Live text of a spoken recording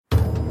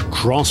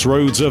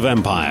Crossroads of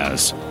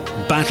empires,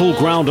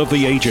 battleground of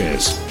the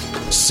ages,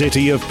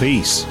 city of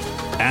peace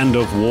and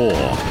of war.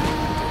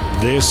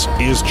 This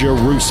is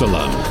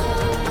Jerusalem,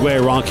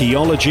 where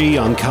archaeology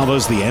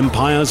uncovers the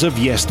empires of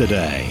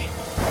yesterday,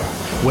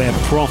 where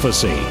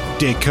prophecy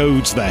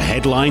decodes the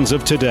headlines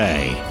of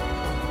today.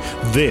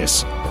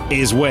 This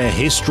is where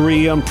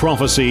history and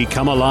prophecy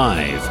come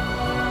alive.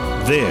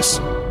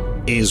 This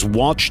is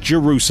Watch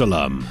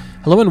Jerusalem.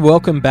 Hello and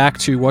welcome back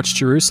to Watch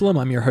Jerusalem.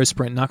 I'm your host,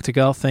 Brent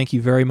Nachtigal. Thank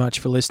you very much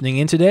for listening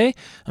in today.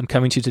 I'm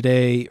coming to you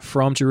today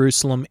from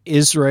Jerusalem,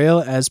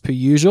 Israel, as per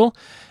usual.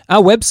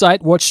 Our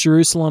website,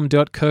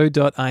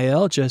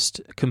 watchjerusalem.co.il,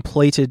 just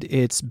completed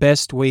its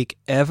best week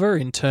ever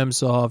in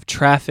terms of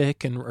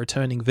traffic and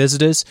returning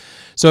visitors.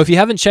 So if you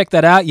haven't checked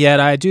that out yet,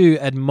 I do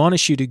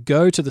admonish you to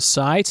go to the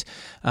site.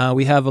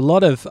 We have a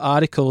lot of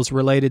articles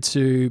related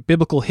to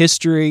biblical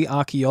history,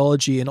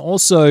 archaeology, and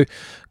also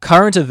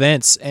current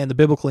events and the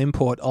biblical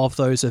import of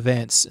those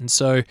events. And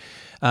so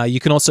you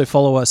can also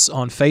follow us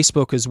on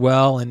Facebook as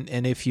well,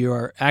 and if you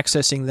are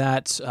accessing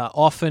that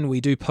often,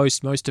 we do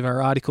post most of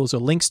our articles or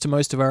links to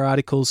most of our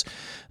articles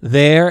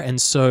there,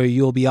 and so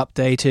you'll be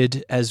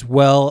updated as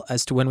well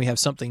as to when we have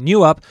something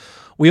new up.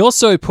 We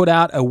also put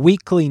out a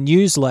weekly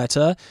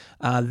newsletter.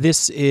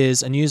 This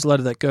is a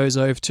newsletter that goes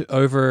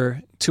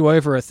over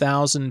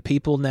 1,000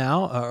 people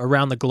now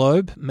around the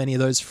globe, many of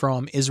those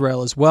from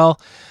Israel as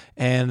well,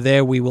 and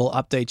there we will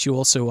update you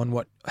also on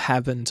what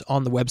happened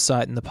on the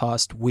website in the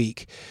past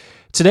week.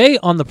 Today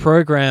on the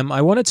program,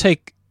 I want to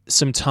take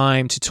some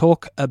time to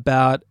talk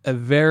about a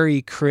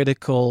very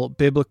critical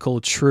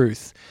biblical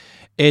truth.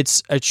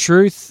 It's a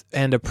truth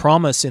and a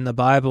promise in the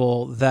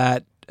Bible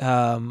that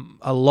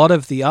a lot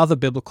of the other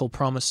biblical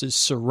promises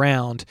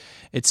surround.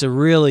 It's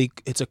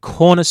a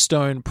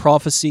cornerstone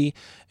prophecy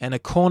and a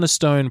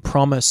cornerstone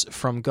promise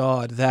from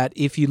God that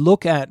if you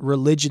look at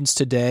religions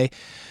today,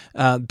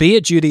 be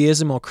it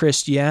Judaism or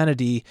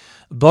Christianity,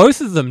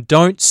 both of them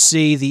don't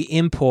see the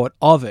import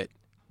of it.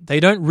 They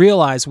don't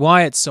realize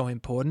why it's so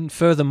important.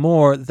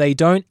 Furthermore, they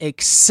don't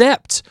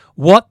accept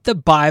what the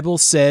Bible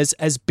says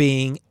as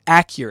being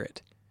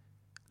accurate.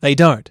 They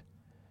don't.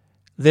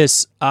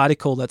 This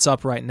article that's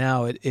up right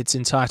now, it's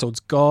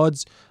entitled, God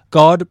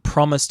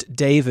Promised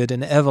David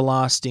an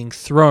Everlasting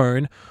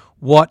Throne.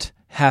 What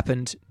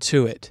Happened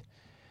to It?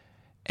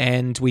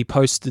 And we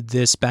posted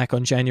this back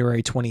on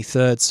January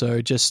 23rd,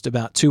 so just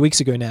about 2 weeks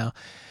ago now.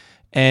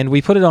 And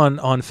we put it on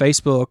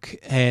Facebook,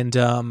 and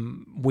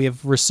we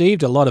have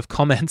received a lot of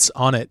comments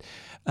on it.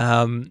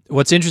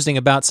 What's interesting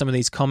about some of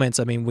these comments,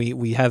 I mean,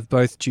 we have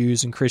both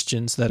Jews and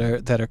Christians that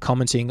are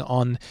commenting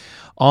on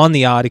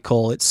the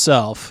article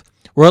itself,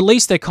 or at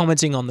least they're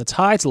commenting on the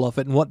title of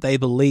it and what they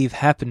believe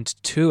happened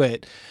to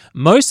it.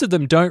 Most of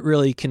them don't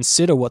really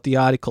consider what the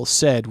article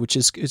said, which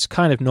is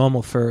kind of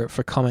normal for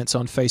comments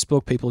on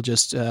Facebook. People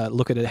just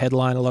look at a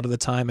headline a lot of the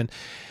time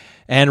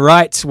and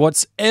write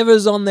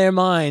whatever's on their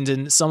mind,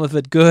 and some of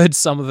it good,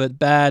 some of it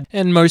bad,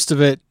 and most of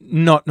it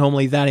not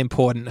normally that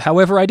important.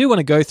 However, I do want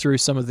to go through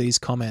some of these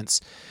comments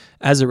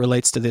as it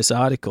relates to this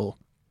article.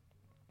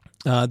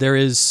 There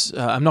is,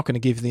 I'm not going to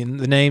give the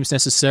names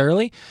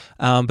necessarily,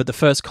 but the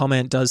first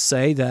comment does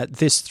say that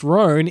this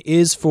throne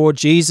is for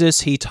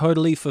Jesus. He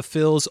totally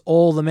fulfills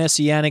all the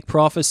messianic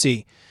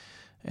prophecy.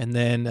 And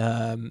then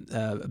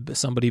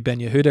somebody, Ben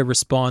Yehuda,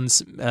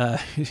 responds,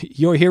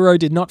 your hero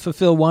did not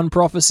fulfill one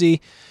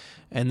prophecy.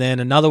 And then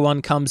another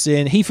one comes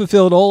in. He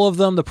fulfilled all of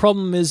them. The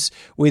problem is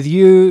with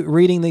you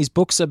reading these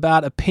books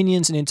about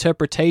opinions and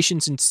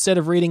interpretations instead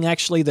of reading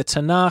actually the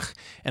Tanakh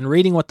and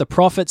reading what the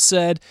prophet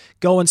said.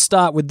 Go and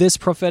start with this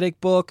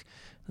prophetic book.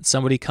 And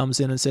somebody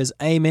comes in and says,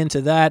 amen to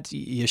that.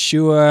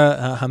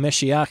 Yeshua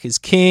HaMashiach is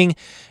king,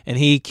 and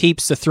he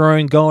keeps the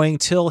throne going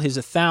till his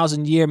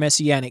 1,000-year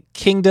messianic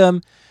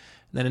kingdom.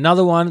 Then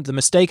another one, the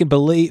mistaken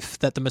belief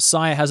that the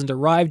Messiah hasn't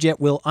arrived yet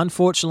will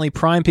unfortunately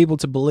prime people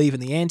to believe in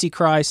the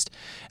Antichrist.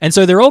 And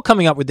so they're all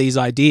coming up with these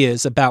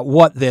ideas about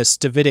what this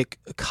Davidic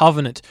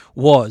covenant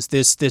was,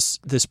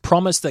 this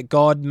promise that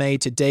God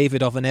made to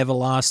David of an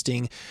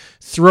everlasting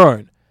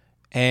throne.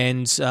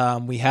 And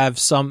we have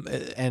some,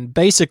 and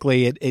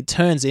basically it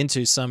turns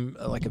into some,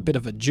 like a bit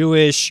of a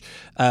Jewish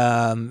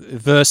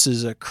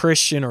versus a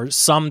Christian or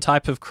some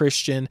type of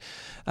Christian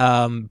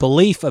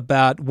belief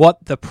about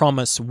what the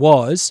promise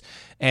was.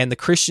 And the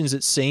Christians,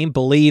 it seemed,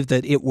 believed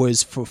that it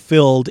was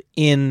fulfilled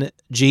in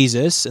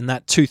Jesus, and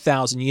that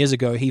 2,000 years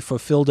ago he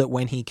fulfilled it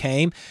when he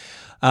came,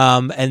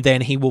 and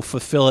then he will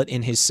fulfill it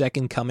in his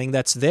second coming.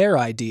 That's their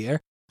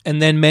idea. And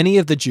then many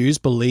of the Jews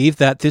believe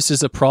that this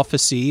is a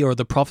prophecy, or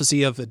the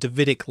prophecy of the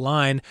Davidic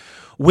line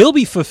will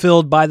be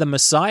fulfilled by the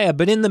Messiah.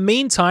 But in the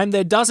meantime,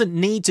 there doesn't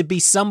need to be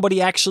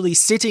somebody actually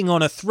sitting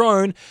on a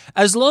throne,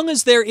 as long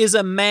as there is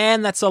a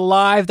man that's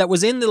alive that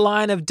was in the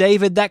line of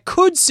David that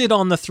could sit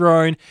on the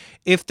throne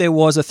if there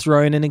was a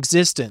throne in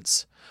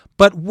existence.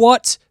 But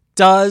what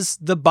does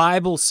the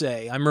Bible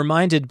say? I'm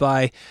reminded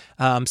by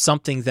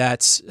something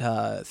that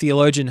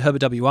theologian Herbert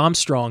W.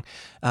 Armstrong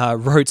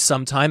wrote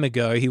some time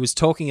ago. He was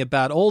talking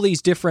about all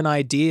these different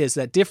ideas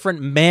that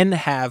different men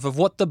have of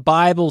what the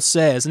Bible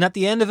says. And at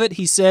the end of it,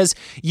 he says,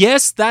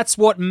 yes, that's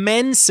what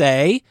men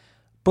say,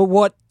 but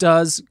what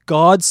does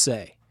God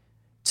say?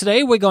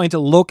 Today, we're going to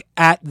look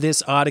at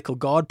this article.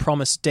 God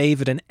promised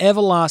David an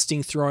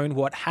everlasting throne,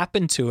 what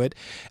happened to it,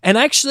 and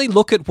actually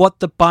look at what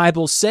the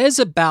Bible says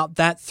about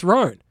that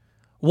throne.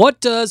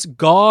 What does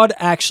God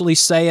actually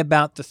say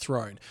about the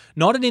throne?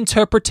 Not an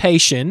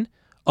interpretation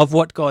of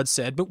what God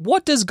said, but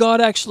what does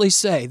God actually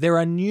say? There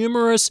are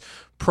numerous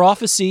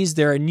prophecies,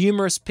 there are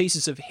numerous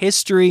pieces of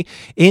history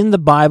in the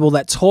Bible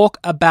that talk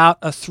about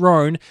a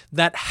throne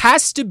that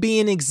has to be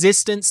in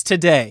existence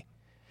today.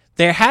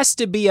 There has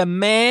to be a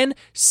man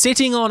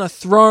sitting on a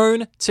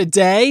throne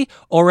today,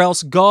 or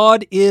else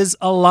God is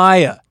a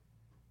liar.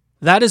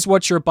 That is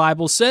what your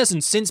Bible says.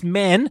 And since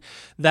men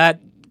that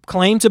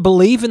claim to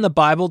believe in the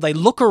Bible, they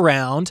look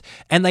around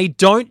and they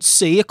don't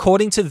see,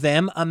 according to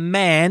them, a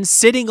man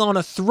sitting on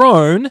a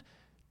throne,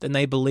 then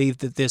they believe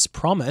that this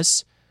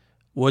promise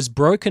was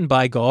broken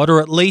by God,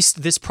 or at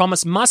least this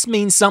promise must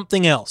mean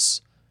something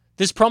else.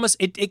 This promise,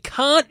 it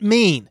can't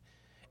mean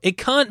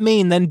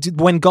then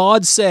when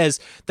God says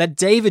that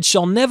David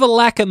shall never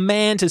lack a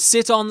man to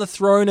sit on the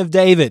throne of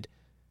David.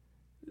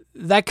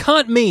 That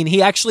can't mean he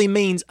actually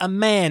means a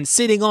man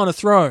sitting on a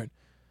throne.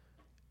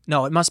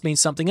 No, it must mean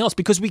something else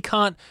because we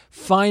can't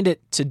find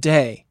it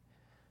today.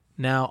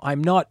 Now,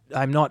 I'm not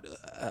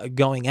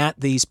going at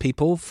these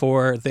people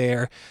for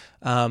their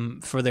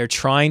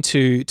trying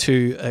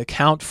to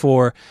account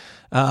for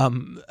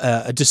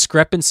a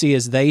discrepancy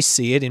as they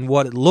see it in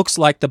what it looks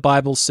like the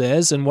Bible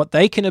says and what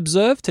they can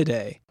observe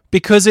today,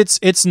 because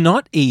it's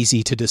not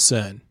easy to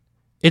discern.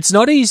 It's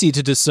not easy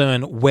to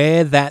discern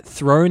where that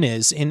throne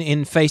is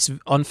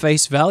on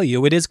face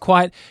value. It's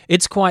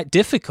quite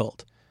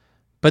difficult.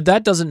 But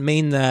that doesn't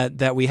mean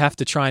that we have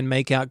to try and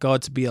make out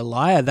God to be a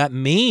liar. That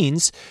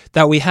means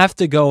that we have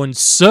to go and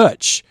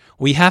search.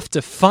 We have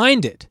to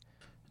find it.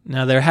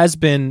 Now, there has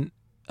been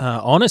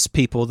honest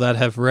people that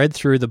have read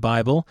through the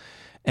Bible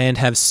and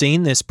have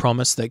seen this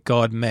promise that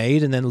God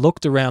made and then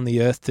looked around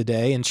the earth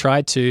today and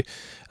tried to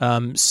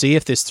see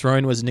if this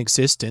throne was in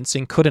existence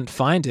and couldn't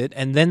find it.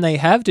 And then they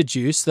have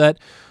deduced that,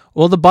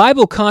 well, the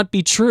Bible can't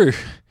be true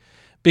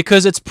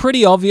because it's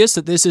pretty obvious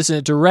that this is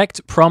a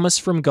direct promise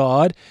from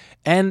God,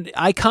 and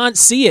I can't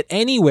see it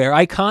anywhere.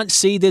 I can't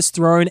see this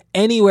throne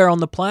anywhere on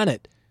the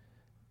planet.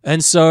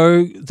 And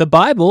so the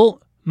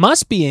Bible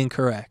must be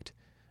incorrect.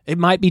 It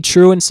might be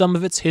true in some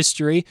of its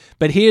history,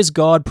 but here's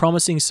God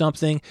promising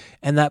something,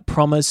 and that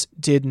promise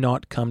did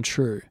not come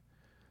true.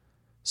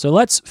 So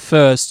let's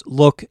first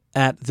look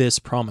at this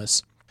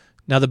promise.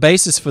 Now, the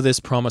basis for this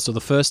promise, or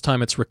the first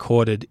time it's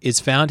recorded, is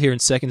found here in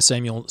 2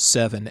 Samuel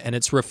 7, and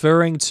it's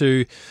referring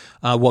to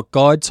what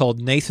God told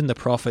Nathan the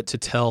prophet to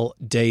tell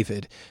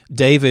David.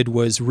 David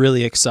was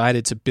really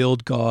excited to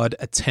build God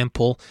a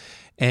temple,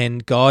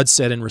 and God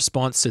said in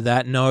response to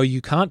that, no,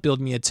 you can't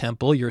build me a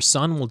temple, your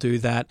son will do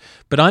that,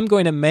 but I'm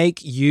going to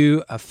make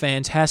you a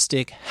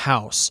fantastic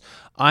house.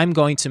 I'm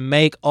going to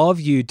make of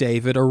you,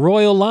 David, a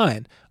royal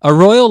line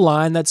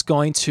that's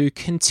going to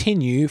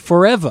continue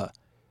forever.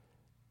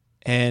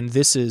 And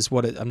this is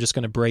what I'm just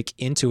going to break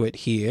into it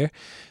here.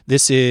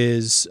 This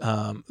is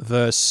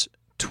verse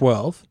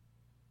 12.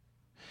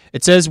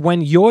 It says,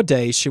 when your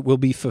days will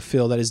be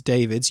fulfilled, that is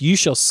David's, you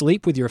shall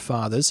sleep with your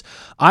fathers.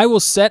 I will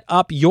set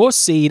up your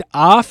seed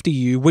after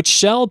you, which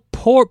shall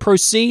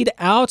proceed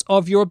out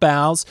of your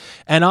bowels,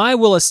 and I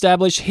will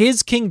establish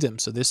his kingdom.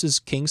 So this is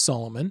King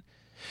Solomon.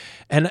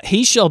 And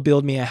he shall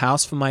build me a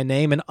house for my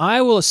name, and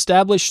I will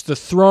establish the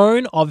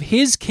throne of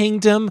his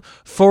kingdom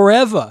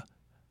forever.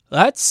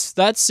 That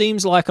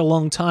seems like a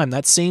long time.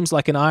 That seems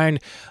like an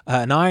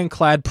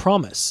ironclad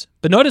promise.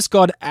 But notice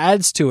God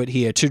adds to it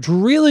here to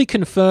really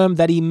confirm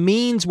that he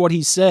means what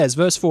he says.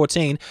 Verse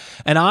 14,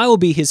 and I will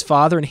be his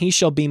father, and he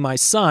shall be my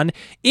son.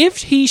 If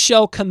he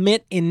shall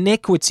commit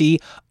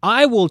iniquity,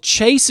 I will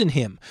chasten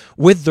him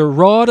with the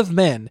rod of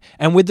men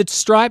and with the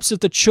stripes of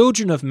the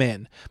children of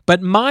men.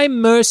 But my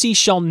mercy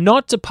shall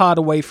not depart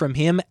away from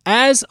him,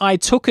 as I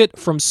took it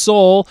from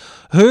Saul,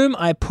 whom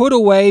I put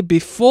away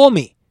before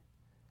me.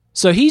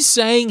 So he's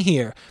saying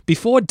here,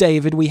 before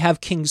David, we have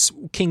King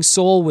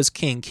Saul was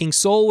king. King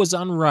Saul was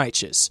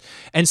unrighteous.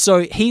 And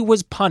so he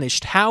was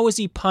punished. How was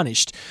he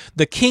punished?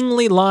 The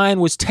kingly line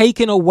was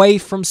taken away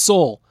from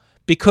Saul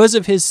because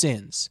of his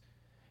sins.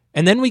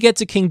 And then we get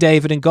to King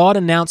David, and God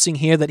announcing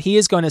here that he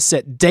is going to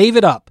set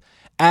David up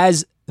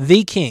as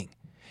the king.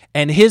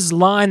 And his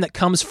line that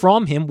comes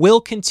from him will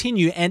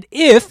continue. And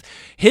if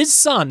his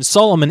son,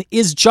 Solomon,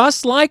 is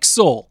just like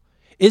Saul,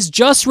 is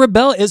just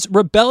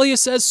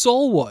rebellious as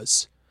Saul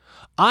was,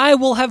 I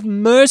will have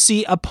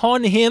mercy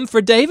upon him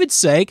for David's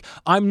sake.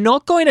 I'm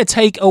not going to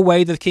take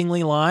away the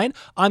kingly line.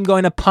 I'm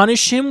going to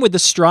punish him with the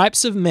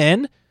stripes of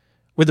men,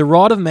 with the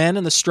rod of men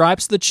and the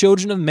stripes of the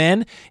children of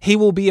men. He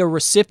will be a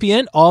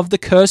recipient of the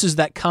curses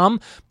that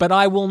come, but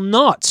I will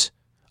not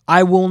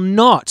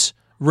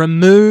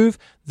remove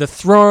the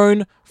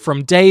throne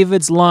from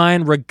David's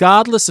line,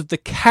 regardless of the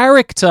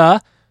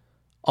character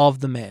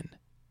of the men.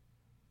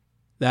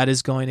 That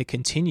is going to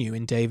continue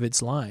in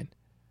David's line.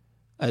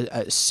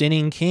 A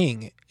sinning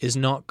king is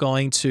not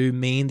going to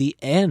mean the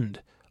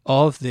end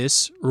of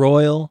this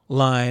royal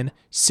line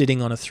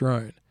sitting on a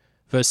throne.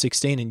 Verse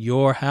 16, and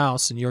your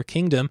house and your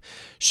kingdom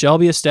shall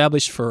be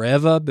established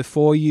forever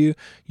before you.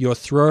 Your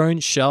throne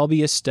shall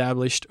be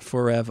established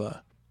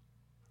forever.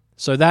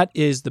 So that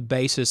is the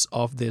basis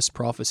of this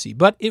prophecy.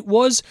 But it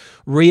was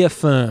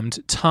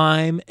reaffirmed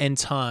time and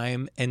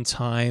time and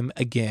time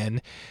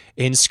again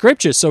in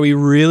Scripture. So he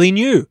really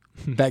knew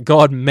that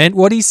God meant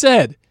what he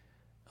said.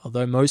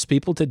 Although most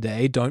people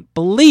today don't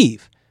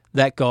believe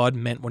that God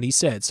meant what he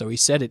said. So he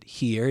said it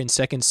here in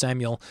 2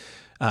 Samuel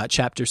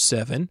chapter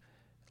 7.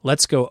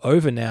 Let's go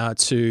over now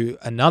to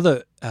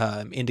another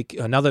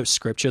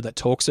scripture that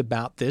talks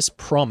about this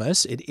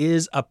promise. It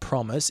is a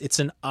promise. It's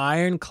an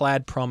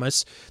ironclad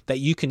promise that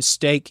you can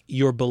stake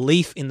your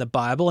belief in the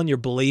Bible and your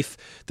belief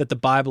that the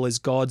Bible is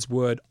God's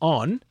word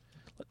on.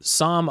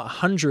 Psalm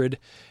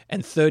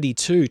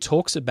 132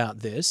 talks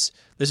about this.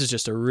 This is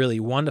just a really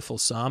wonderful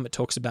psalm. It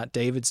talks about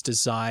David's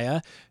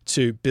desire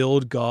to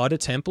build God a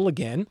temple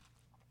again.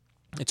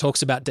 It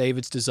talks about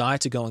David's desire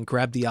to go and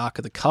grab the Ark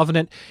of the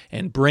Covenant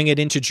and bring it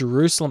into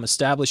Jerusalem,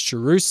 establish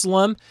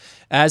Jerusalem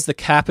as the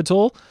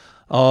capital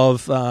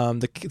of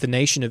the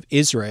nation of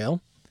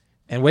Israel.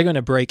 And we're going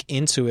to break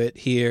into it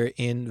here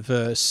in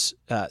verse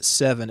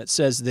 7. It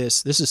says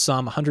this is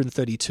Psalm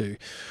 132.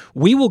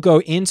 We will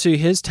go into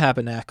his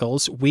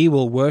tabernacles, we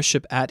will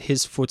worship at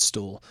his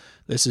footstool.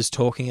 This is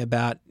talking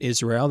about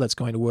Israel that's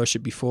going to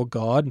worship before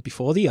God and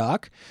before the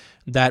Ark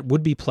that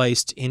would be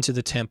placed into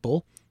the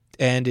temple.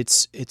 And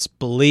it's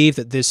believed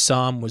that this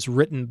psalm was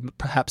written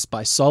perhaps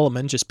by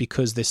Solomon, just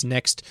because these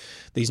next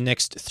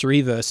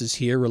three verses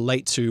here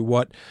relate to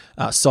what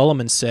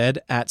Solomon said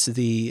at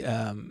the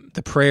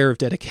prayer of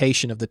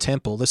dedication of the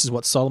temple. This is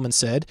what Solomon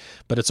said,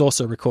 but it's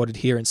also recorded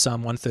here in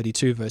Psalm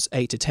 132, verse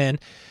 8 to 10.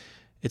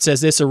 It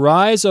says this,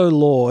 Arise, O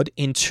Lord,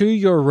 into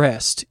your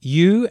rest,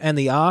 you and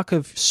the ark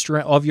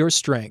of your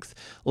strength.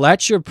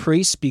 Let your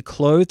priests be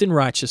clothed in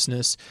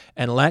righteousness,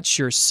 and let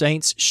your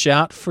saints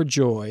shout for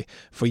joy.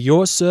 For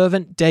your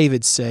servant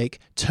David's sake,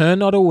 turn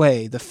not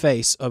away the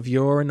face of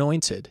your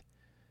anointed.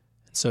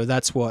 So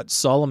that's what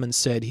Solomon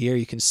said here.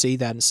 You can see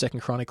that in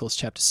 2 Chronicles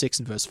chapter 6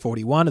 and verse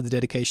 41 of the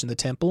dedication of the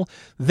temple.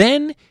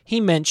 Then he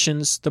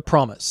mentions the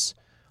promise.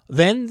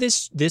 Then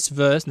this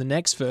verse, the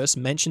next verse,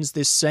 mentions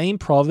this same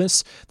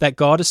promise that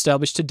God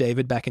established to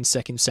David back in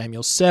 2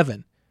 Samuel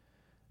 7.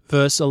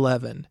 Verse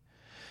 11.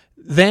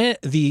 Then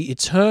the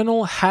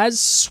Eternal has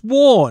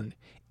sworn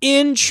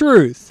in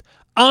truth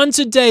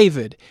unto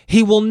David,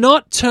 he will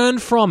not turn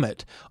from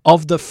it.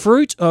 Of the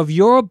fruit of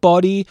your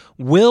body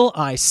will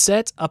I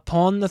set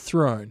upon the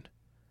throne.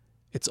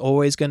 It's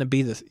always going to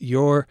be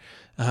your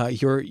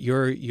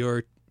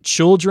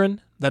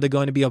children that are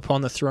going to be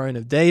upon the throne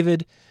of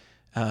David.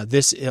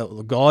 This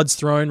God's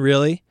throne,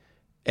 really,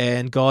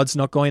 and God's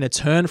not going to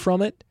turn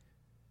from it.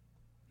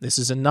 This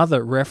is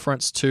another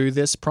reference to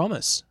this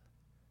promise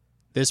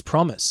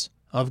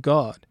of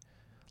God.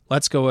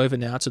 Let's go over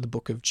now to the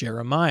book of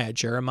Jeremiah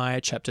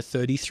chapter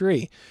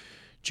 33.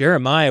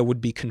 Jeremiah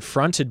would be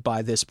confronted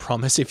by this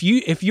promise.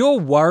 If you're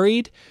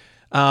worried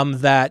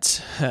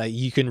that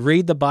you can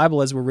read the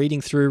Bible as we're reading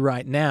through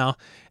right now,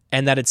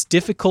 and that it's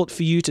difficult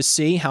for you to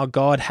see how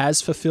God has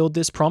fulfilled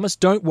this promise,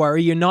 don't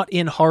worry, you're not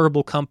in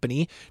horrible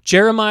company.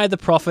 Jeremiah the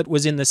prophet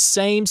was in the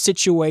same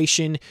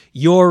situation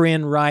you're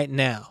in right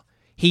now.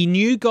 He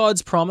knew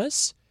God's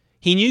promise,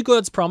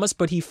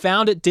 but he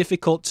found it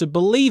difficult to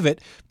believe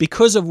it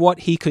because of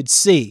what he could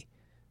see.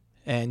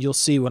 And you'll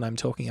see what I'm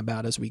talking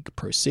about as we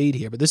proceed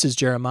here. But this is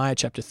Jeremiah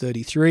chapter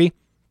 33.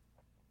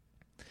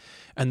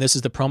 And this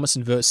is the promise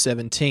in verse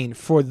 17.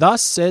 For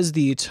thus says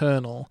the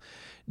Eternal,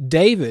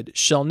 David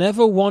shall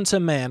never want a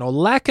man or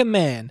lack a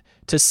man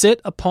to sit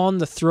upon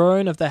the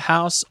throne of the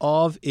house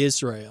of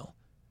Israel.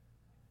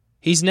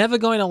 He's never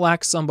going to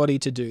lack somebody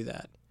to do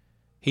that.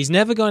 He's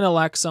never going to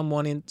lack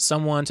someone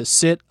to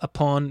sit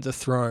upon the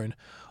throne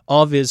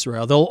of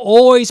Israel. There'll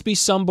always be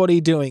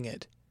somebody doing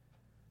it.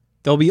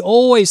 There'll be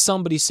always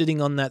somebody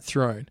sitting on that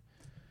throne.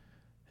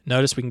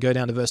 Notice we can go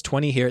down to verse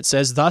 20 here. It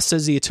says, Thus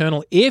says the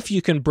Eternal, if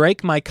you can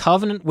break my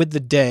covenant with the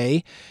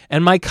day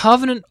and my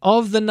covenant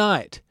of the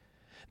night,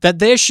 that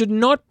there should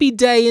not be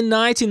day and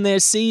night in their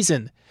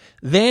season,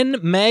 then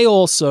may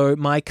also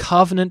my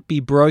covenant be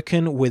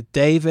broken with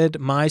David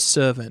my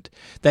servant,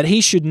 that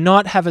he should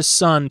not have a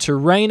son to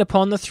reign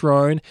upon the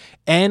throne,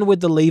 and with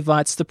the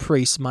Levites the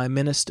priests my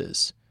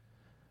ministers.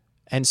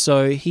 And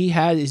so he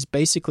is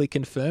basically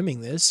confirming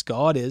this,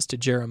 God is, to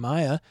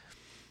Jeremiah,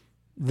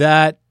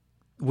 that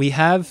we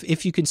have,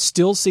 if you can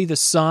still see the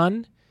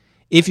sun,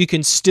 if you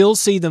can still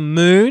see the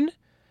moon,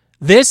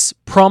 this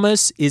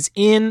promise is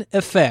in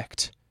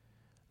effect.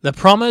 The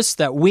promise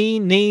that we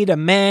need a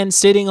man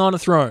sitting on a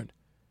throne,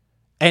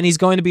 and he's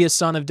going to be a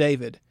son of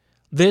David.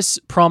 This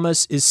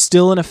promise is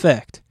still in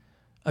effect,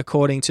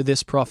 according to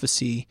this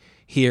prophecy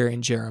here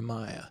in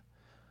Jeremiah.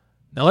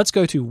 Now let's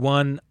go to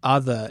one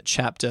other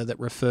chapter that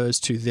refers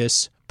to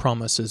this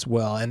promise as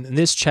well. And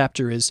this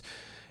chapter is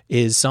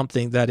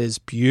something that is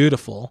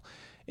beautiful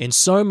in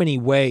so many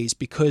ways,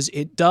 because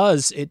it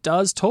does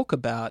talk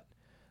about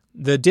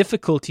the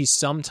difficulties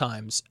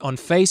sometimes on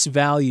face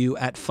value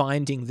at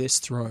finding this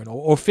throne,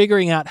 or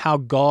figuring out how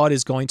God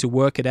is going to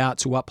work it out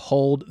to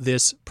uphold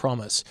this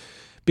promise.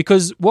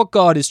 Because what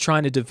God is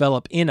trying to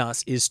develop in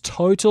us is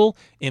total,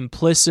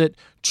 implicit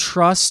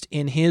trust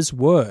in His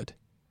Word.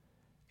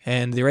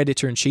 And the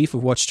editor-in-chief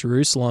of Watch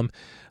Jerusalem,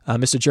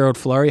 Mr. Gerald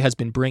Flurry, has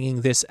been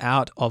bringing this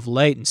out of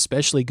late, and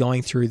especially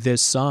going through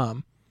this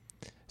Psalm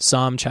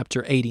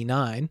chapter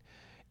 89.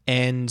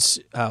 And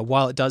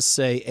while it does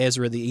say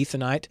Ezra the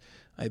Ethonite,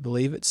 I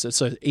believe it's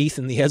so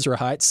Ethan the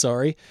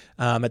Ezrahite,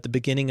 at the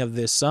beginning of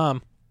this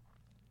psalm,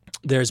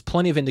 there's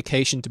plenty of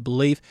indication to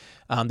believe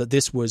that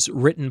this was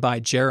written by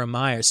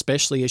Jeremiah,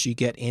 especially as you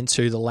get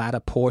into the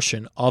latter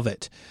portion of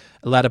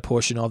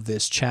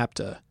this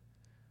chapter.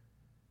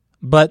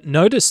 But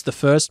notice the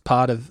first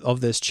part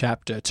of this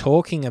chapter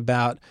talking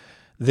about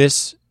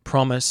this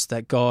promise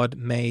that God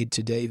made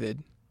to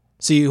David.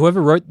 See,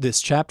 whoever wrote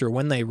this chapter,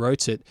 when they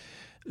wrote it,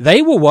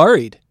 they were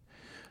worried.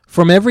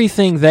 From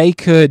everything they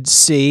could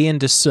see and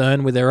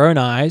discern with their own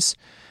eyes,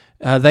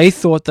 they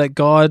thought that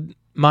God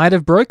might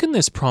have broken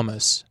this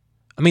promise.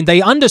 I mean,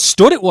 they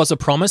understood it was a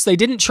promise. They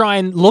didn't try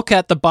and look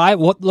at the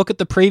Bible, look at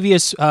the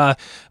previous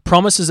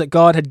promises that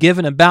God had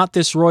given about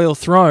this royal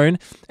throne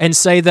and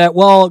say that,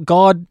 well,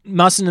 God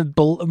mustn't have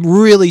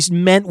really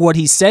meant what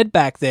He said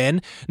back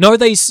then. No,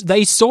 they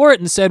saw it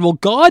and said, well,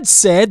 God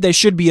said there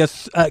should be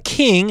a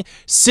king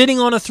sitting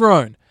on a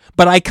throne,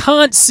 but I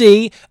can't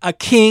see a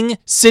king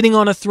sitting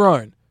on a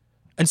throne.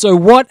 And so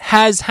what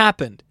has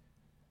happened?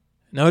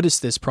 Notice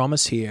this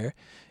promise here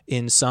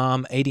in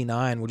Psalm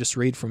 89. We'll just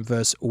read from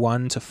verse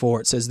 1 to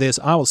 4. It says this: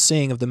 I will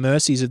sing of the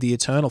mercies of the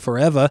Eternal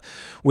forever.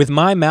 With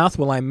my mouth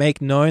will I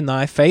make known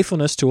thy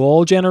faithfulness to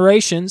all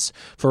generations.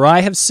 For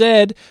I have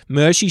said,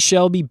 mercy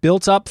shall be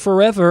built up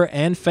forever,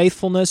 and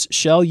faithfulness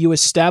shall you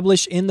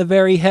establish in the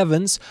very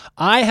heavens.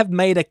 I have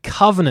made a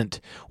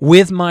covenant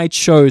with my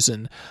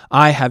chosen.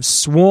 I have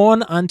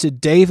sworn unto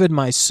David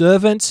my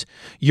servant,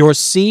 your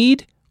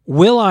seed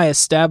will I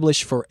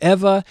establish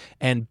forever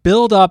and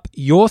build up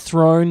your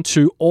throne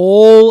to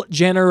all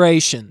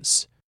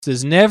generations.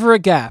 There's never a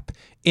gap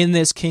in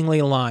this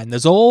kingly line.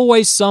 There's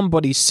always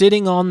somebody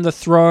sitting on the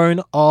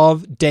throne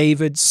of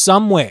David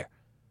somewhere,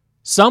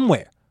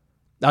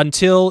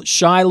 until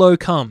Shiloh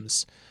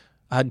comes,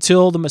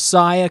 until the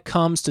Messiah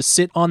comes to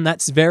sit on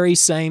that very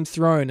same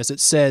throne, as it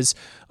says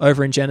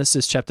over in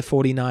Genesis chapter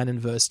 49 and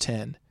verse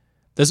 10.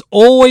 There's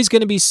always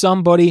going to be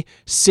somebody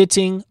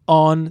sitting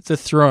on the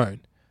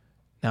throne.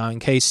 Now, in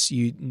case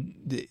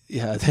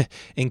it's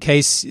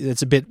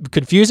a bit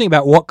confusing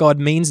about what God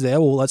means there,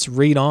 well, let's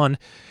read on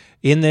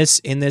in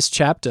this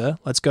chapter.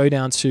 Let's go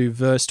down to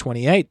verse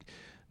 28.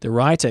 The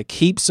writer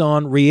keeps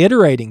on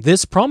reiterating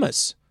this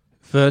promise.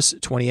 Verse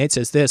 28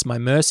 says this: my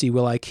mercy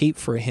will I keep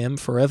for him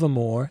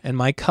forevermore, and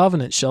my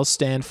covenant shall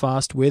stand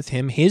fast with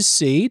him. His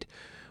seed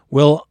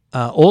will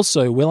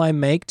I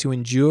make to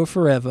endure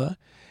forever,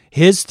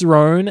 his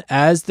throne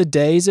as the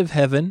days of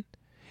heaven.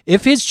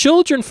 If his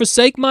children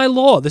forsake my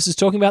law, this is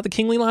talking about the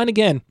kingly line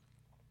again.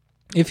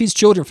 If his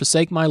children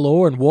forsake my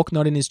law and walk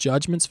not in his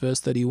judgments, verse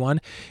 31,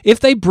 if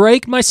they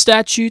break my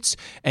statutes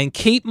and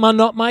keep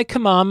not my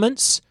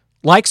commandments,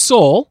 like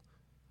Saul,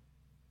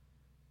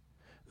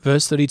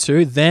 verse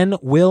 32, then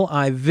will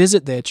I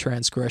visit their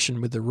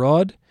transgression with the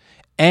rod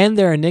and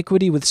their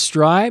iniquity with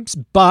stripes.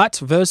 But,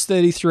 verse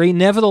 33,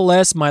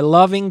 nevertheless my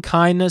loving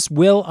kindness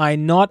will I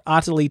not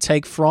utterly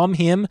take from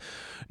him,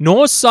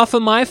 nor suffer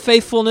my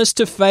faithfulness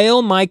to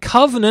fail. My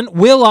covenant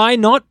will I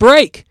not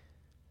break.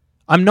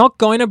 I'm not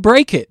going to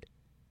break it.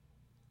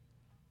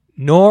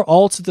 Nor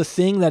alter the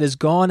thing that has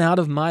gone out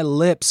of my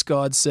lips,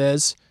 God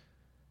says.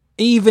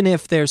 Even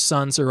if their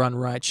sons are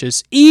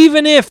unrighteous,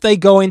 even if they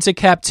go into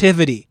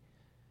captivity,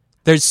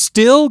 there's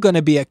still going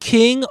to be a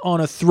king on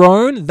a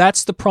throne.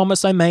 That's the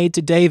promise I made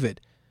to David.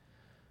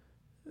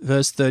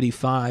 Verse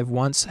 35,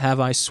 once have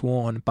I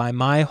sworn by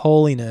my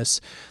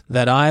holiness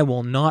that I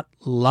will not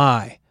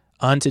lie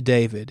unto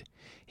David.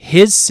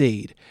 His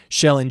seed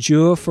shall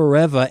endure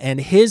forever,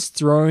 and his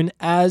throne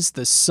as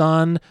the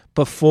sun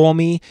before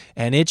me,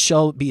 and it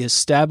shall be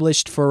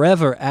established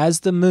forever as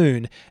the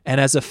moon, and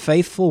as a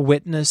faithful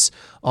witness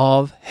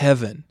of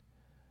heaven.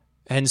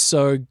 And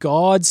so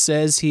God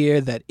says here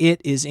that it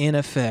is in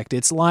effect.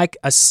 It's like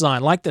a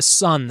sun, like the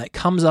sun that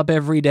comes up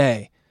every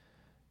day.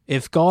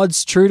 If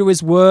God's true to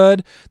his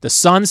word, the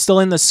sun's still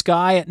in the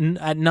sky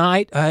at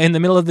night, in the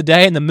middle of the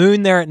day, and the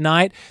moon there at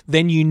night,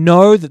 then you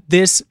know that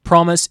this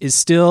promise is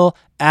still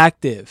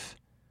active.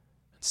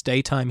 It's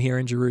daytime here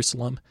in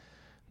Jerusalem.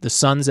 The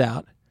sun's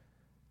out.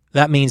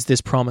 That means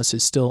this promise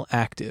is still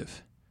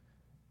active.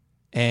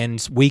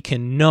 And we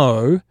can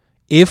know,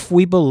 if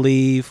we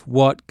believe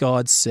what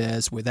God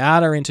says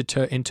without our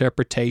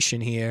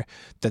interpretation here,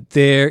 that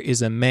there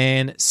is a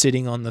man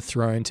sitting on the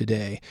throne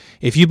today.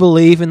 If you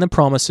believe in the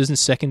promises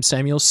in 2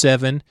 Samuel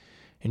 7,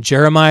 in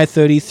Jeremiah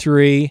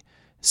 33,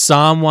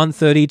 Psalm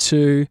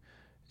 132,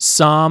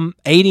 Psalm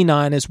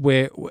 89, as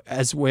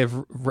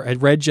we've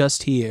read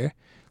just here,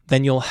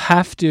 then you'll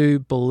have to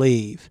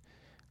believe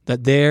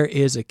that there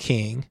is a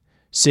king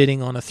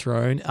sitting on a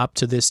throne up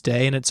to this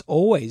day, and it's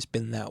always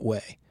been that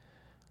way.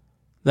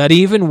 That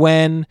even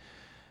when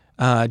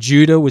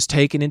Judah was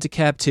taken into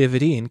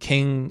captivity and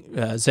King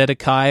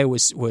Zedekiah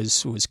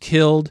was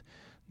killed,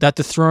 that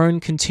the throne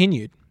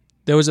continued.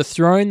 There was a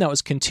throne that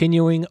was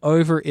continuing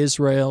over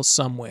Israel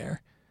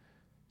somewhere.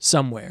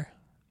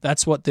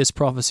 That's what this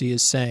prophecy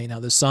is saying. Now,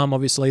 there's some,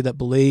 obviously, that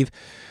believe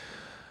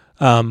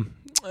that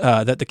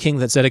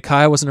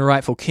Zedekiah wasn't a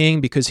rightful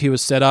king because he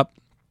was set up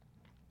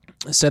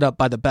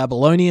by the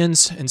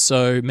Babylonians, and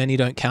so many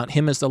don't count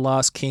him as the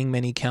last king.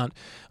 Many count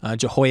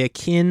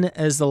Jehoiakim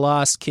as the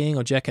last king,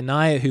 or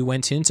Jeconiah, who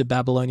went into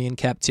Babylonian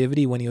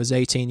captivity when he was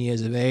 18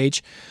 years of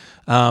age.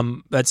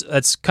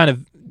 That's kind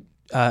of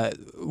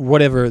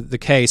whatever the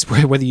case,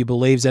 whether you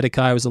believe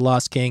Zedekiah was the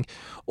last king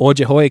or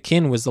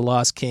Jehoiakim was the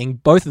last king,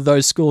 both of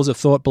those schools of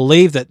thought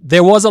believe that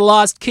there was a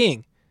last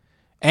king.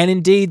 And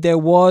indeed, there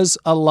was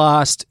a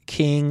last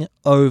king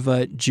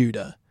over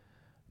Judah.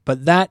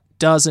 But that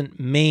doesn't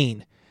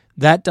mean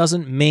that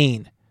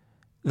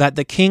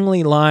the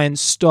kingly line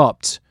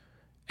stopped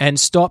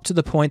to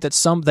the point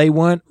that they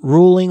weren't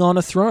ruling on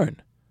a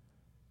throne.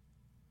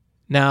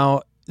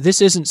 Now,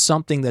 this isn't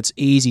something that's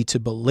easy to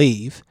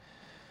believe.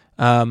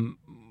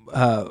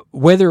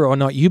 Whether or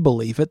not you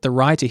believe it, the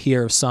writer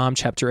here of Psalm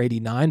chapter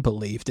 89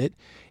 believed it.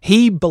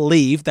 He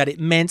believed that it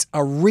meant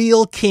a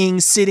real king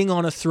sitting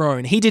on a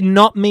throne. He did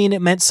not mean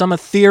it meant some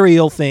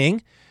ethereal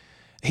thing.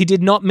 He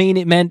did not mean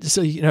it meant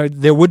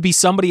there would be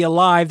somebody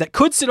alive that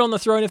could sit on the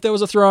throne if there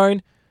was a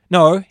throne.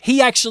 No,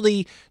 he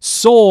actually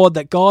saw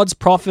that God's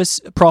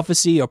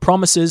prophecy or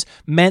promises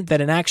meant that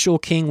an actual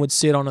king would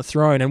sit on a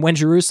throne. And when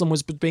Jerusalem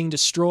was being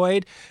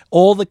destroyed,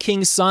 all the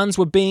king's sons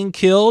were being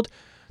killed.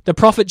 The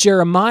prophet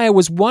Jeremiah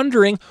was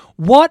wondering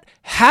what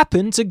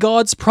happened to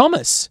God's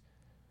promise.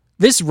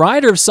 This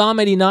writer of Psalm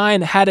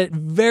 89 had a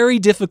very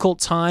difficult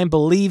time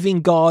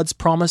believing God's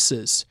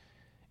promises.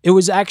 It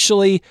was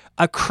actually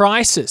a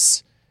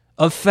crisis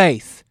of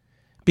faith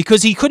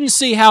because he couldn't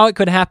see how it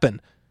could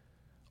happen.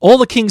 All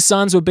the king's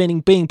sons were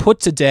being put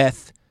to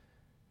death,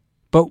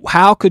 but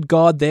how could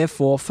God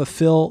therefore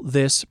fulfill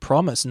this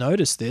promise?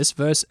 Notice this,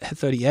 verse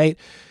 38,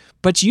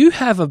 but you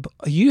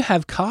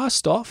have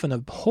cast off and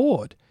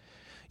abhorred.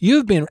 You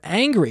have been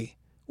angry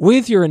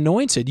with your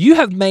anointed. You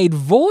have made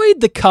void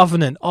the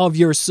covenant of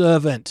your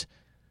servant.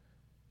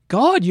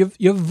 God,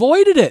 you've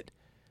voided it.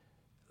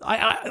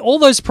 All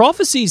those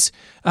prophecies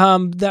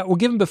that were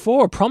given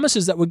before,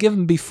 promises that were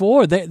given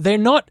before,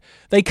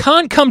 they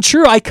can't come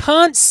true. I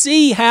can't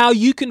see how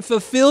you can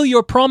fulfill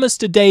your promise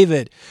to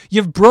David.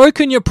 You've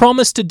broken your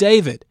promise to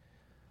David.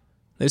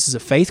 This is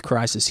a faith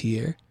crisis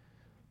here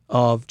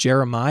of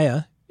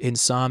Jeremiah in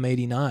Psalm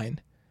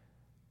 89.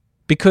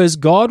 Because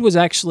God was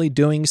actually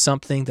doing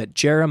something that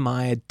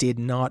Jeremiah did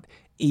not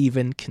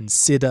even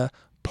consider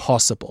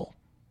possible.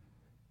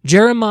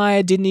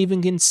 Jeremiah didn't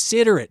even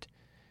consider it.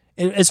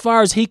 As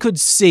far as he could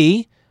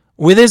see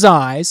with his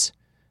eyes,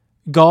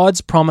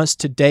 God's promise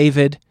to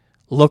David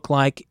looked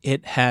like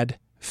it had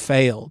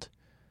failed.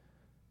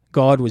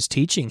 God was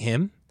teaching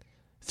him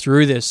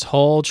through this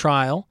whole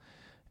trial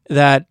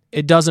that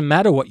it doesn't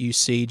matter what you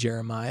see,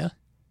 Jeremiah.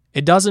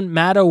 It doesn't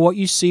matter what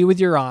you see with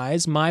your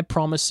eyes. My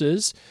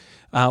promises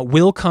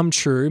will come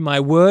true. My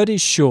word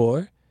is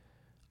sure.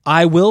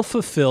 I will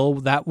fulfill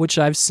that which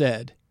I've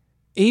said,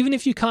 even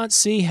if you can't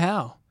see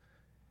how.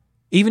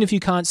 Even if you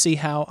can't see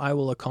how, I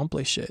will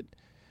accomplish it.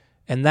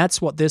 And that's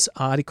what this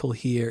article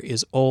here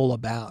is all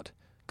about.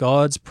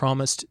 God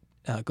promised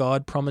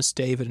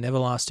David an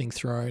everlasting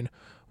throne.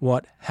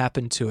 What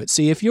happened to it?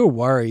 See, if you're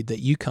worried that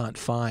you can't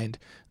find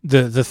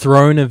the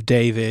throne of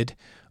David,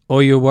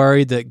 or you're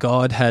worried that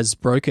God has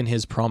broken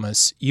his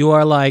promise, you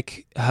are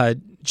like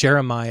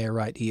Jeremiah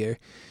right here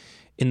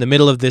in the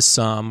middle of this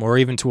psalm, or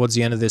even towards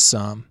the end of this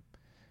psalm.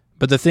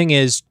 But the thing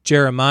is,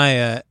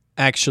 Jeremiah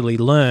actually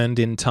learned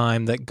in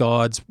time that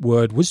God's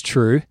word was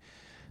true,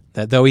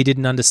 that though he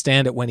didn't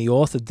understand it when he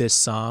authored this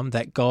psalm,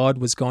 that God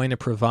was going to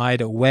provide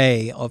a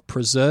way of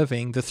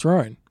preserving the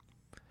throne.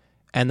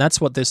 And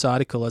that's what this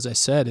article, as I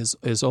said,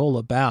 is all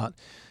about.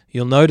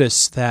 You'll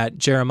notice that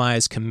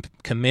Jeremiah's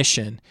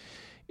commission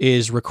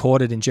is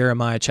recorded in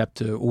Jeremiah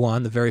chapter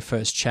 1, the very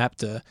first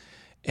chapter,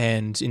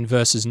 and in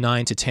verses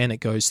 9 to 10 it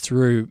goes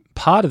through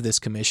part of this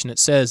commission. It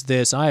says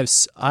this, I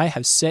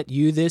have set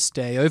you this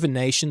day over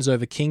nations,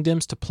 over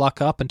kingdoms, to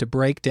pluck up and to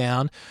break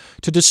down,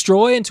 to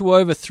destroy and to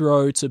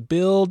overthrow, to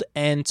build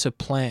and to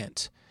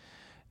plant.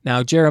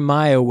 Now,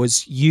 Jeremiah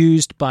was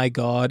used by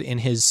God in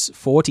his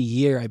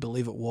 40-year, I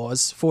believe it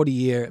was,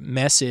 40-year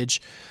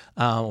message,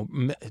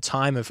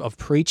 time of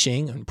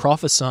preaching and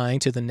prophesying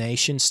to the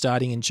nation,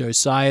 starting in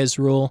Josiah's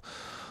rule,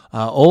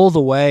 all the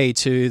way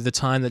to the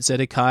time that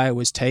Zedekiah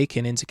was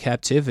taken into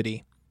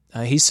captivity.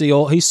 He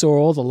saw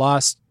all the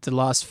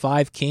last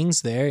 5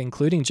 kings there,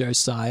 including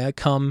Josiah,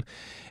 come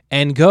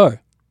and go.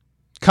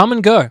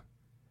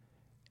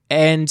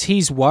 And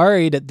he's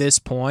worried at this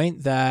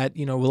point that,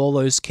 with all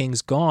those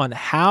kings gone,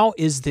 how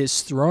is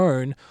this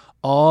throne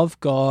of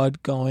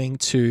God going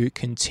to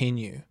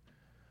continue?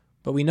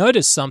 But we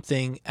notice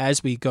something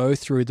as we go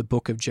through the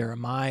book of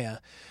Jeremiah,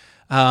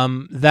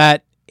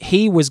 that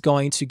he was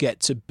going to get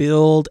to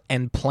build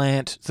and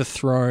plant the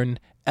throne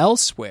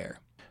elsewhere.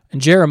 And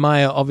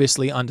Jeremiah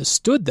obviously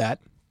understood that,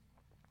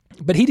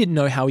 but he didn't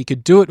know how he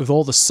could do it with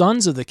all the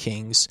sons of the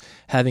kings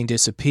having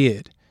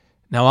disappeared.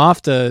 Now,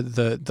 after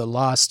the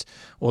last,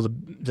 or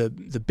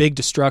the big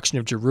destruction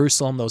of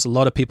Jerusalem, there was a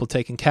lot of people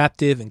taken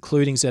captive,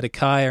 including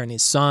Zedekiah and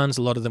his sons.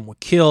 A lot of them were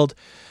killed.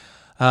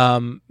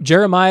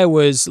 Jeremiah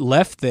was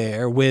left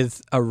there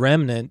with a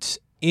remnant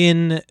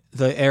in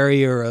the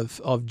area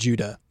of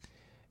Judah.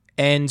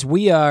 And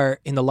we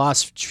are, in the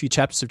last few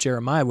chapters of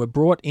Jeremiah, we're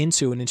brought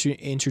into and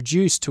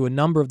introduced to a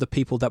number of the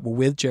people that were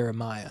with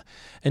Jeremiah.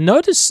 And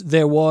notice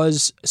there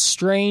was a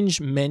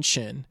strange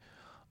mention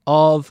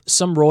of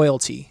some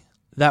royalty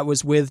that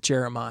was with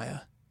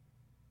Jeremiah.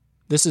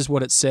 This is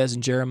what it says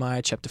in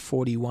Jeremiah chapter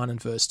 41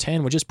 and verse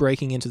 10. We're just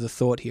breaking into the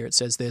thought here. It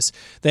says this: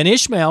 Then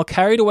Ishmael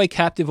carried away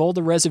captive all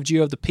the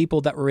residue of the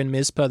people that were in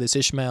Mizpah. This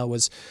Ishmael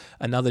was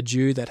another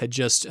Jew that had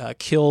just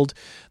killed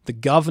the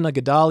governor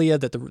Gedaliah,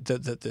 that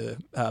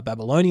the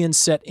Babylonians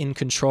set in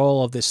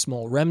control of this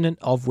small remnant,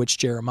 of which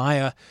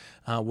Jeremiah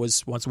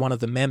was one of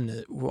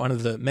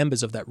the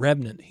members of that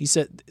remnant. He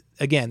said,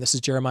 again, this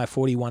is Jeremiah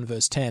 41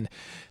 verse 10.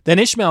 Then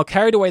Ishmael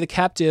carried away the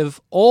captive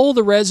all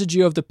the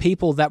residue of the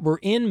people that were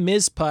in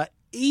Mizpah,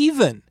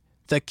 even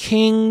the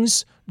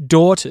king's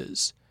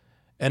daughters,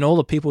 and all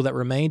the people that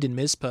remained in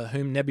Mizpah,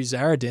 whom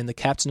Nebuzaradan, the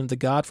captain of the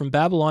guard from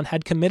Babylon,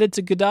 had committed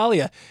to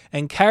Gedaliah,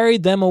 and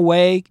carried them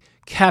away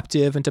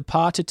captive and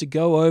departed to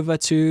go over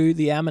to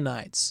the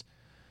Ammonites.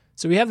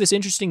 So we have this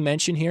interesting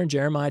mention here in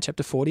Jeremiah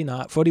chapter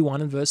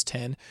 41 and verse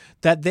 10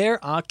 that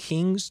there are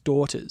king's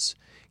daughters.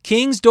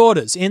 King's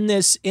daughters in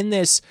this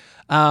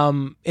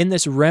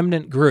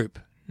remnant group.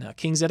 Now,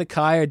 King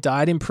Zedekiah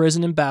died in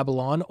prison in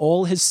Babylon.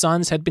 All his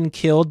sons had been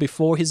killed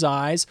before his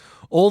eyes.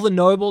 All the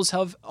nobles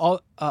of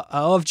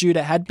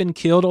Judah had been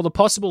killed. All the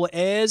possible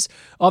heirs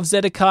of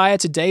Zedekiah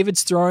to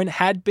David's throne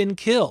had been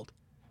killed,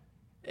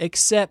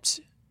 except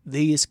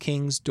these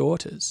king's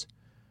daughters.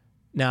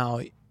 Now,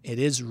 it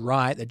is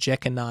right that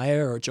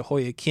Jeconiah or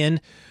Jehoiakim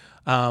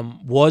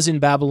was in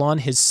Babylon.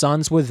 His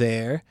sons were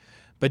there.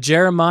 But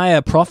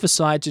Jeremiah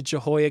prophesied to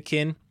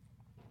Jehoiakim,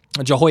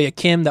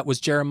 that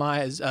was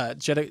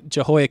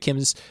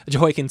Jehoiakim's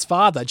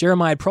father.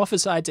 Jeremiah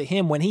prophesied to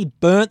him when he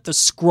burnt the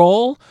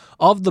scroll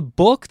of the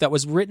book that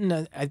was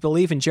written, I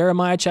believe, in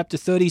Jeremiah chapter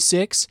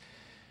 36.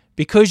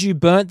 Because you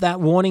burnt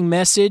that warning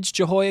message,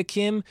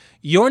 Jehoiakim,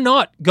 you're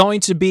not going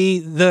to be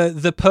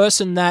the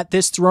person that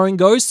this throne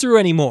goes through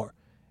anymore.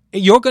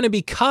 You're going to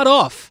be cut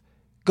off,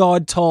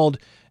 God told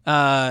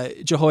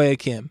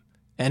Jehoiakim.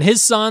 And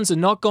his sons are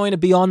not going to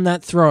be on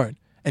that throne.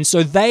 And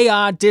so they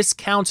are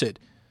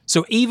discounted.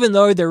 So even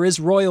though there is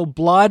royal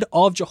blood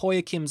of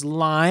Jehoiakim's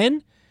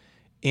line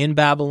in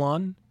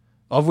Babylon,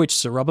 of which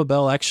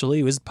Zerubbabel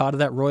actually was part of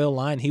that royal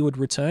line, he would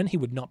return, he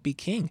would not be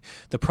king.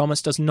 The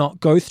promise does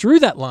not go through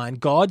that line.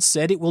 God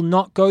said it will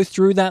not go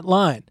through that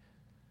line.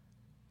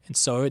 And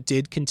so it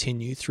did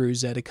continue through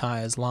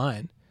Zedekiah's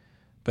line.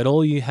 But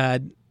all you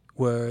had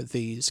were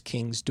these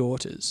king's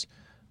daughters.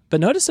 But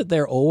notice that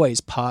they're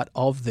always part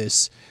of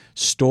this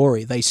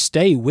story. They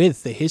stay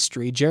with the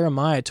history.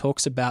 Jeremiah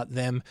talks about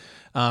them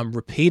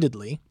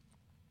repeatedly.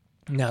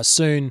 Now,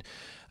 soon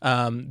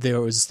there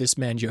was this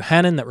man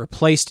Johanan that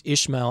replaced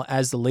Ishmael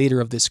as the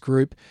leader of this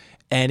group,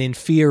 and in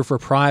fear of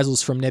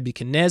reprisals from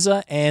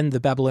Nebuchadnezzar and the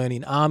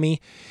Babylonian army,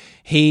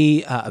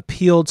 he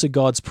appealed to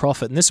God's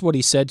prophet. And this is what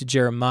he said to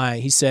Jeremiah.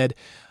 He said,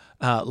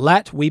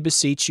 Let, we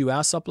beseech you,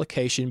 our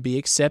supplication be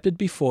accepted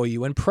before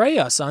you, and pray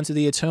us unto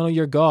the eternal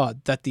your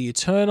God, that the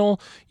eternal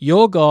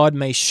your God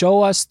may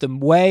show us the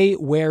way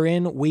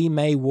wherein we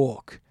may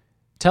walk.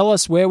 Tell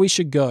us where we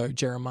should go,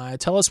 Jeremiah.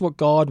 Tell us what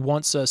God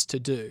wants us to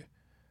do.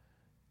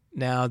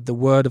 Now, the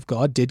word of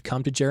God did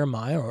come to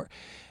Jeremiah,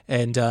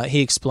 and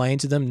he explained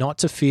to them not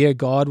to fear.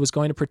 God was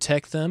going to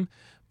protect them,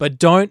 but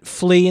don't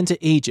flee into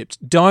Egypt.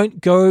 Don't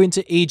go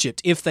into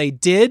Egypt. If they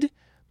did,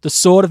 the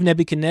sword of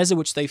Nebuchadnezzar,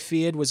 which they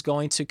feared, was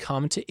going to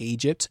come to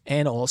Egypt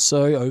and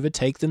also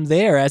overtake them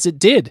there, as it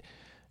did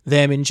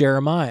them in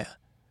Jeremiah.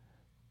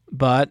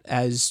 But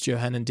as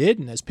Johanan did,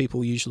 and as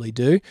people usually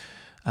do,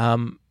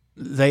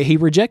 he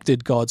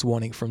rejected God's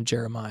warning from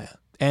Jeremiah.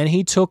 And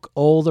he took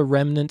all the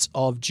remnants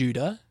of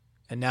Judah.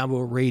 And now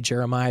we'll read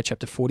Jeremiah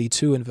chapter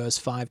 42 and verse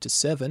 5 to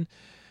 7.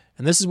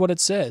 And this is what it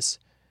says.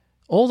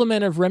 All the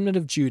men of remnant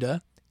of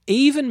Judah,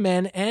 even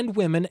men and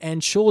women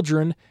and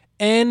children,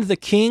 and the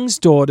king's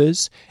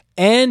daughters,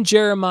 and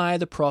Jeremiah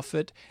the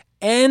prophet,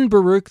 and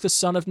Baruch the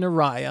son of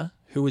Neriah,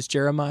 who was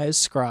Jeremiah's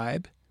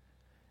scribe,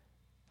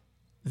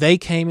 they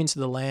came into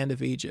the land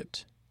of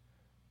Egypt.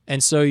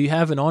 And so you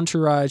have an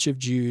entourage of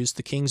Jews,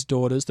 the king's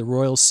daughters, the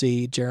royal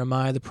seed,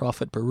 Jeremiah the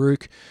prophet,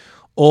 Baruch,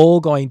 all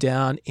going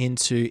down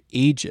into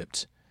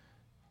Egypt.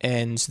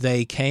 And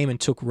they came and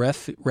took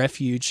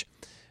refuge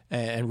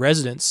and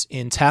residence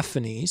in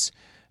Taphanes,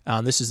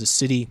 This is a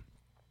city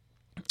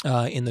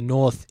in the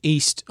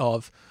northeast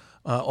of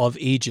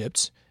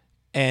Egypt.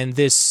 And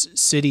this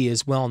city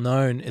is a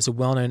well-known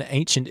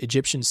ancient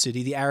Egyptian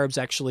city. The Arabs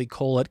actually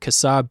call it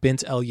Qasr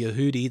bint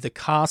al-Yahudi, the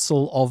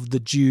castle of the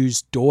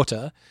Jew's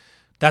daughter.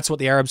 That's what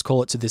the Arabs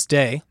call it to this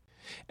day.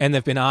 And there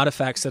have been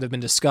artifacts that have been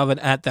discovered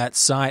at that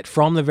site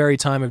from the very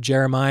time of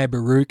Jeremiah,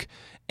 Baruch,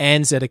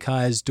 and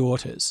Zedekiah's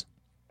daughters.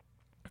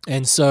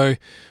 And so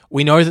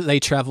we know that they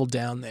traveled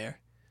down there.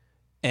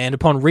 And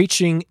upon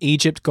reaching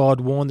Egypt,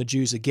 God warned the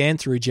Jews again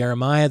through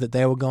Jeremiah that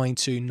they were going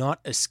to not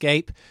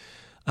escape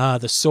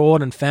the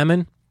sword and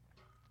famine,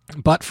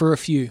 but for a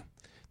few.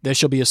 There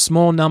shall be a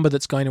small number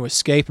that's going to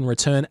escape and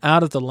return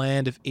out of the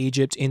land of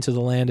Egypt into the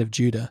land of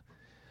Judah.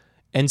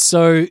 And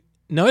so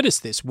notice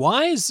this.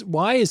 Why is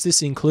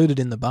this included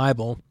in the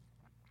Bible?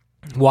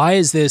 Why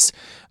is this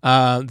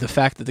the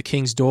fact that the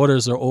king's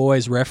daughters are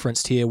always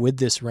referenced here with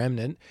this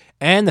remnant,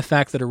 and the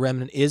fact that a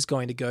remnant is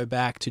going to go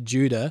back to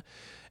Judah,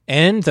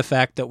 and the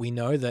fact that we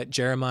know that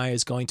Jeremiah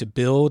is going to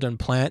build and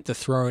plant the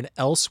throne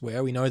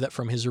elsewhere? We know that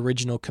from his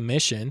original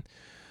commission.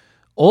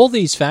 All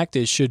these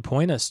factors should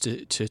point us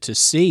to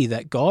see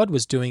that God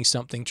was doing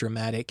something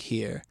dramatic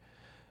here.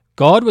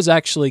 God was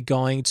actually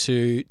going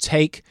to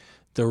take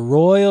the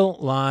royal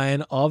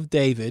line of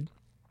David,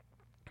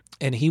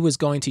 and he was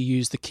going to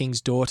use the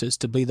king's daughters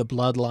to be the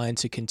bloodline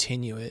to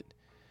continue it.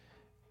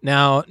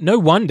 Now, no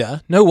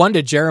wonder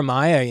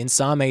Jeremiah in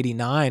Psalm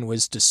 89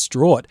 was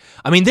distraught.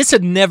 I mean, this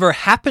had never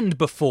happened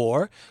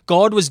before.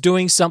 God was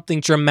doing something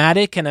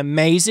dramatic and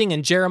amazing,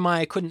 and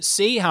Jeremiah couldn't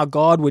see how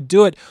God would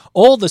do it.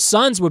 All the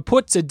sons were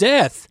put to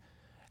death.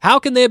 How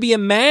can there be a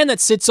man that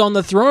sits on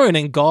the throne?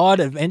 And God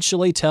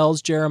eventually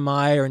tells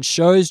Jeremiah and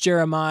shows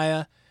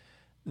Jeremiah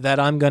that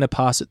I'm going to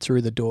pass it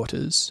through the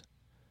daughters.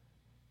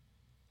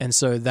 And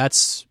so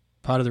that's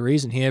part of the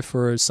reason here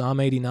for Psalm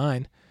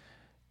 89.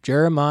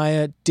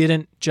 Jeremiah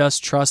didn't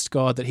just trust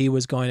God that he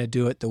was going to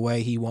do it the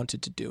way he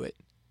wanted to do it.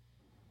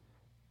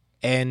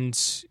 And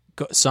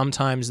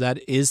sometimes that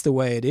is the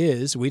way it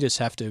is. We just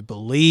have to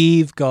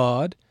believe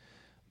God,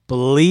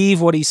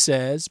 believe what he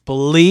says,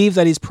 believe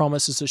that his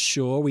promises are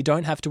sure. We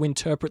don't have to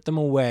interpret them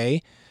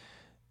away.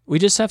 We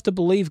just have to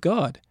believe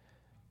God.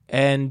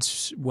 And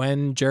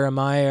when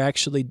Jeremiah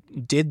actually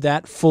did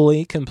that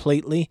fully,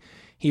 completely,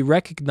 he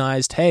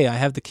recognized, hey, I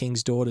have the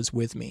king's daughters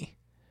with me.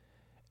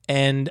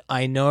 And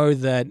I know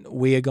that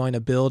we are going to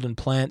build and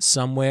plant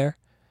somewhere.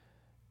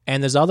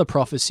 And there's other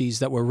prophecies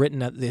that were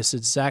written at this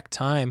exact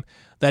time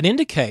that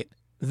indicate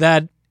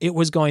that it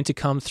was going to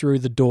come through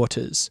the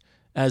daughters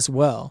as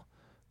well.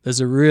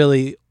 There's a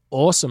really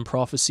awesome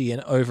prophecy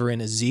over in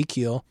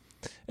Ezekiel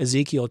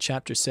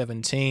chapter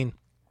 17,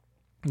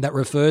 that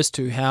refers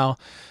to how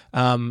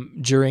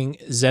during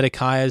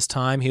Zedekiah's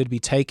time he would be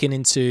taken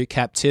into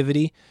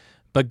captivity,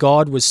 but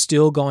God was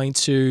still going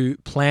to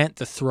plant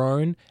the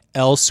throne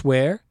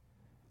elsewhere,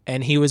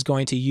 and he was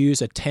going to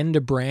use a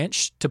tender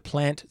branch to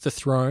plant the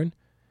throne,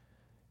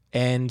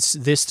 and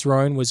this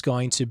throne was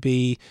going to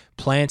be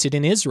planted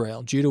in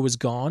Israel. Judah was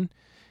gone.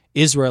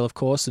 Israel, of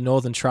course, the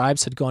northern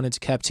tribes had gone into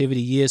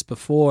captivity years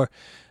before,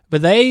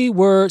 but they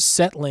were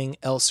settling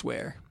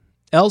elsewhere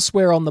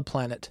on the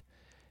planet.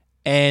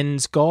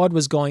 And God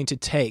was going to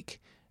take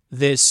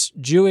this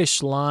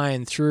Jewish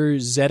line through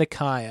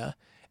Zedekiah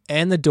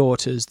and the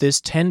daughters, this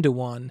tender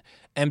one,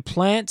 and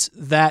plant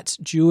that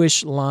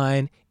Jewish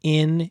line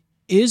in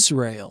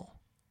Israel.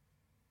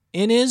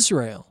 In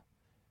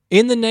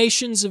the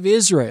nations of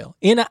Israel,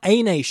 in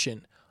a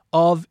nation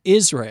of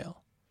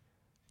Israel.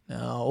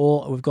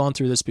 Now, we've gone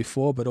through this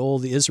before, but all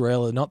the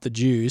Israel are not the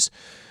Jews.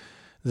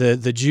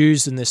 The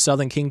Jews in the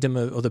southern kingdom,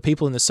 or the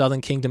people in the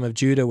southern kingdom of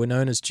Judah were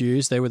known as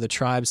Jews. They were the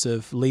tribes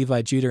of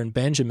Levi, Judah, and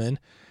Benjamin.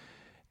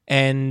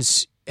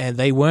 And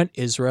they weren't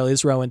Israel.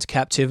 Israel went to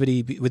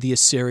captivity with the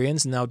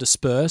Assyrians, and they were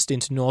dispersed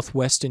into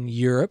northwestern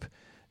Europe.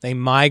 They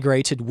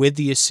migrated with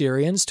the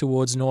Assyrians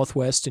towards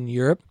northwestern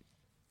Europe.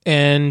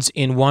 And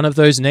in one of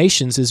those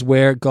nations is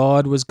where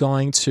God was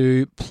going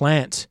to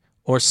plant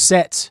or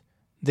set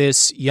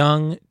this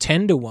young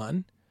tender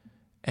one,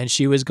 and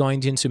she was going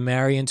to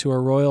marry into a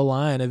royal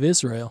line of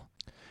Israel.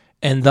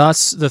 And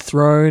thus the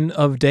throne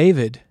of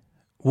David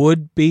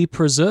would be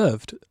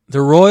preserved.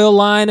 The royal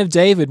line of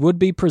David would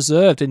be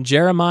preserved, and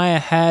Jeremiah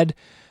had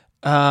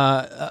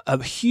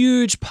a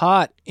huge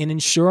part in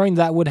ensuring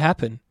that would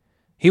happen.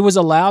 He was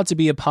allowed to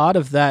be a part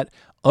of that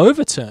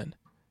overturn.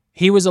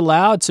 He was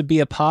allowed to be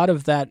a part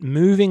of that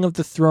moving of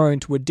the throne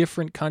to a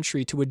different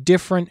country, to a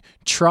different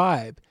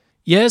tribe.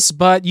 Yes,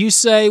 but you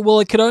say,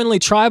 well, it could only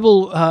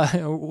tribal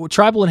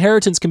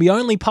inheritance can be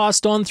only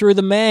passed on through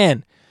the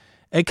man.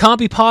 It can't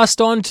be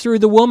passed on through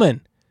the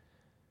woman.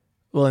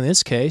 Well, in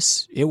this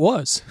case, it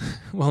was.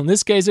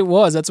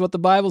 That's what the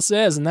Bible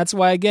says. And that's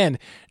why, again,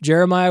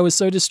 Jeremiah was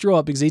so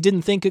distraught, because he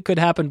didn't think it could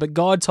happen. But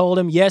God told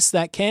him, yes,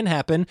 that can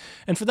happen.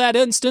 And for that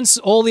instance,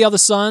 all the other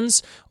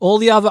sons, all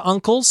the other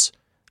uncles,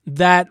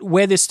 that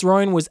where this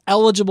throne was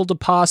eligible to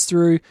pass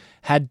through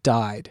had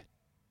died.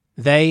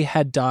 They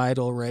had died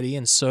already,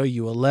 and so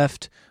you were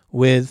left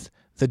with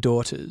the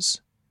daughters.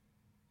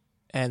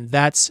 And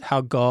that's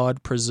how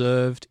God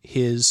preserved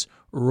his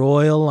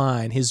royal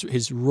line, he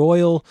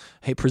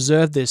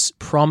preserved this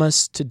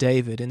promise to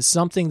David in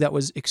something that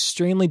was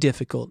extremely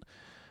difficult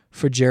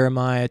for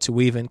Jeremiah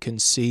to even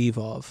conceive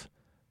of.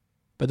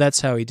 But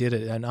that's how he did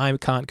it, and I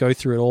can't go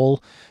through it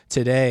all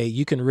today.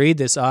 You can read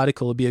this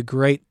article. It'll be a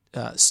great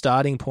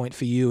starting point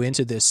for you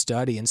into this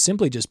study, and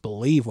simply just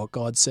believe what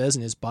God says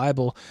in his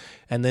Bible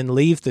and then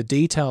leave the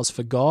details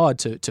for God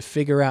to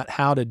figure out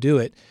how to do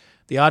it.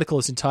 The article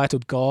is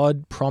entitled,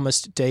 God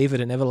Promised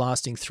David an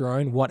Everlasting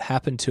Throne, What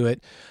Happened to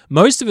It?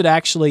 Most of it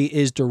actually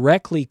is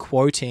directly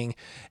quoting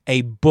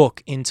a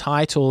book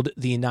entitled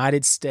The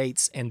United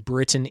States and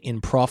Britain in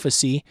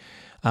Prophecy.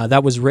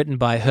 That was written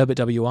by Herbert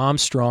W.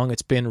 Armstrong.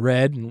 It's been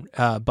read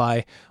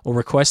by or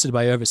requested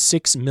by over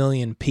 6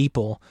 million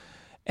people.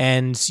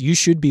 And you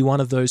should be one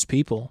of those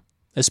people,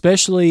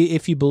 especially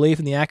if you believe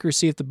in the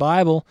accuracy of the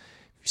Bible,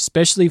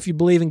 especially if you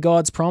believe in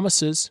God's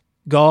promises.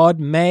 God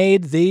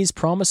made these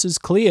promises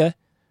clear,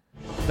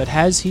 but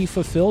has he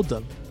fulfilled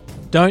them?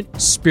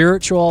 Don't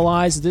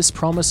spiritualize this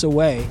promise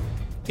away.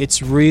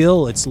 It's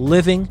real, it's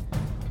living.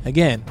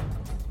 Again,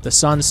 the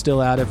sun's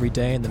still out every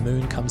day and the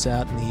moon comes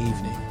out in the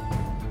evening.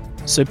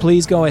 So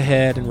please go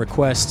ahead and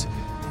request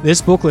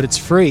this booklet. It's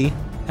free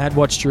at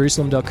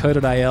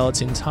watchjerusalem.co.il.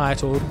 It's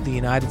entitled The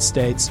United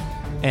States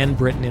and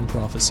Britain in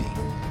Prophecy.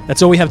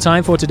 That's all we have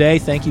time for today.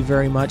 Thank you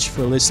very much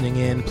for listening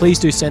in. Please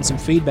do send some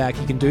feedback.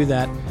 You can do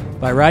that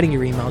by writing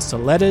your emails to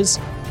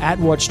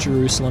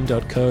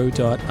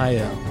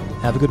letters@watchjerusalem.co.il.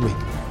 Have a good week.